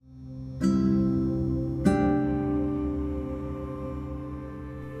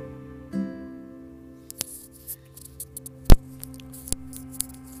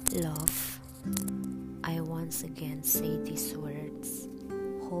once again say these words,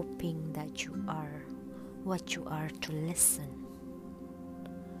 hoping that you are what you are to listen.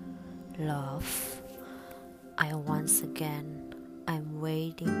 Love, I'm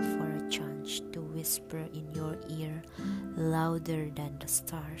waiting for a chance to whisper in your ear, louder than the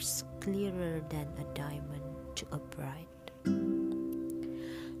stars, clearer than a diamond to a bride.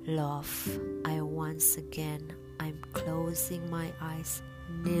 Love, I'm closing my eyes,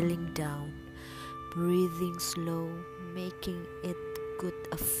 kneeling down, breathing slow, making it good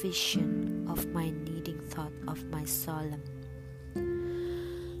a vision of my needing thought of my solemn.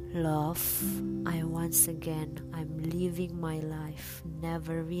 Love, I'm living my life,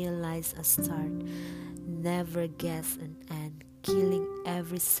 never realize a start, never guess an end, killing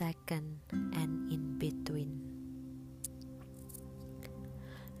every second and in between.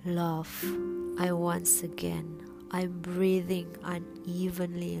 Love, I'm breathing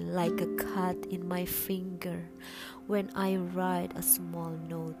unevenly like a cut in my finger when I write a small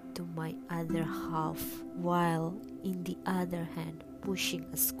note to my other half while in the other hand pushing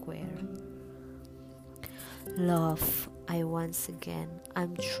a square. Love,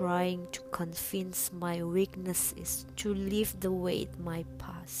 I'm trying to convince my weaknesses to lift the weight my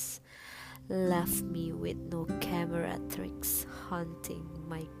past left me with no camera tricks haunting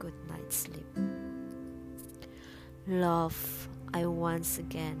my good night's sleep. Love,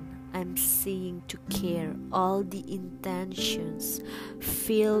 I'm seeing to care all the intentions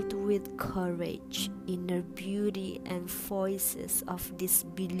filled with courage, inner beauty and voices of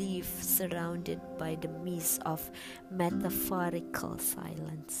disbelief surrounded by the mist of metaphorical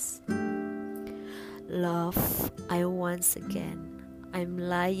silence. Love, I'm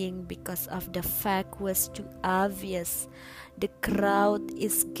lying because of the fact was too obvious. The crowd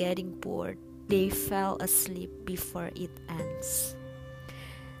is getting bored. They fell asleep before it ends.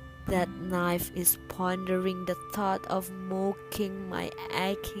 That knife is pondering the thought of mocking my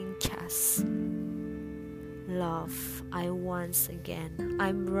aching chest. Love, I'm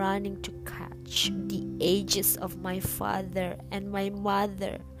running to catch the ages of my father and my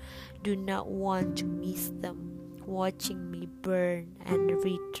mother. Do not want to miss them, watching me burn and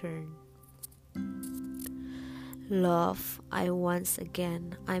return. Love,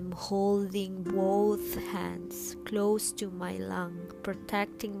 I'm holding both hands close to my lung,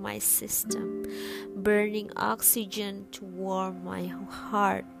 protecting my system, burning oxygen to warm my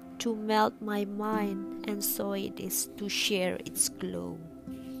heart, to melt my mind, and so it is to share its glow.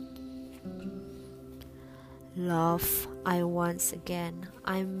 Love,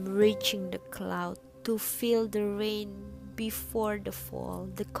 I'm reaching the cloud to feel the rain before the fall,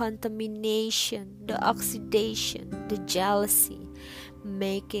 the contamination, the oxidation, the jealousy,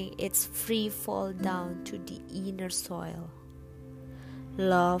 making its free fall down to the inner soil.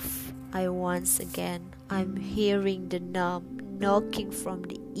 Love, I'm hearing the numb knocking from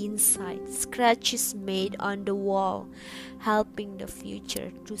the inside, scratches made on the wall, helping the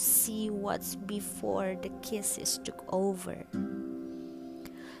future to see what's before the kisses took over.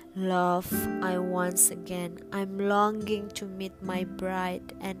 Love, I'm longing to meet my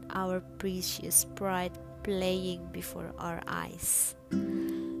bride and our precious bride playing before our eyes.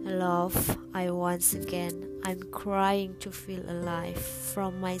 Love, I'm crying to feel alive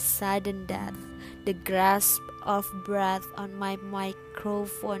from my sudden death, the grasp of breath on my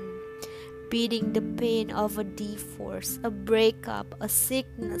microphone, beating the pain of a divorce, a breakup, a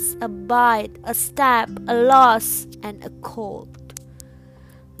sickness, a bite, a stab, a loss, and a cold.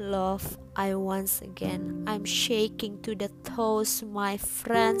 Love, I'm shaking to the toes my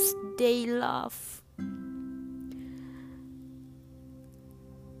friends they love.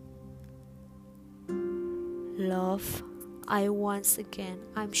 Love,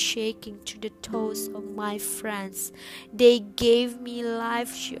 I'm shaking to the toes of my friends. They gave me live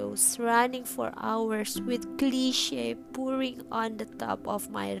shows running for hours with cliche pouring on the top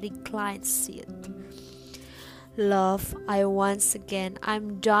of my reclined seat. Love,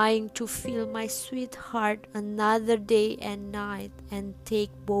 I'm dying to feel my sweetheart another day and night and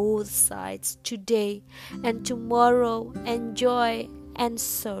take both sides today and tomorrow and joy and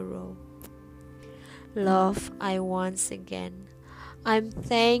sorrow. Love, I'm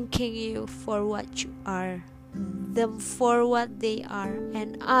thanking you for what you are, them for what they are,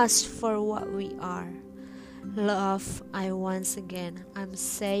 and us for what we are. Love, I'm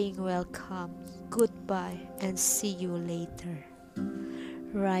saying welcome, goodbye, and see you later.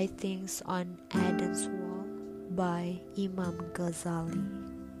 Writings on Eden's Wall by Imam Ghazali.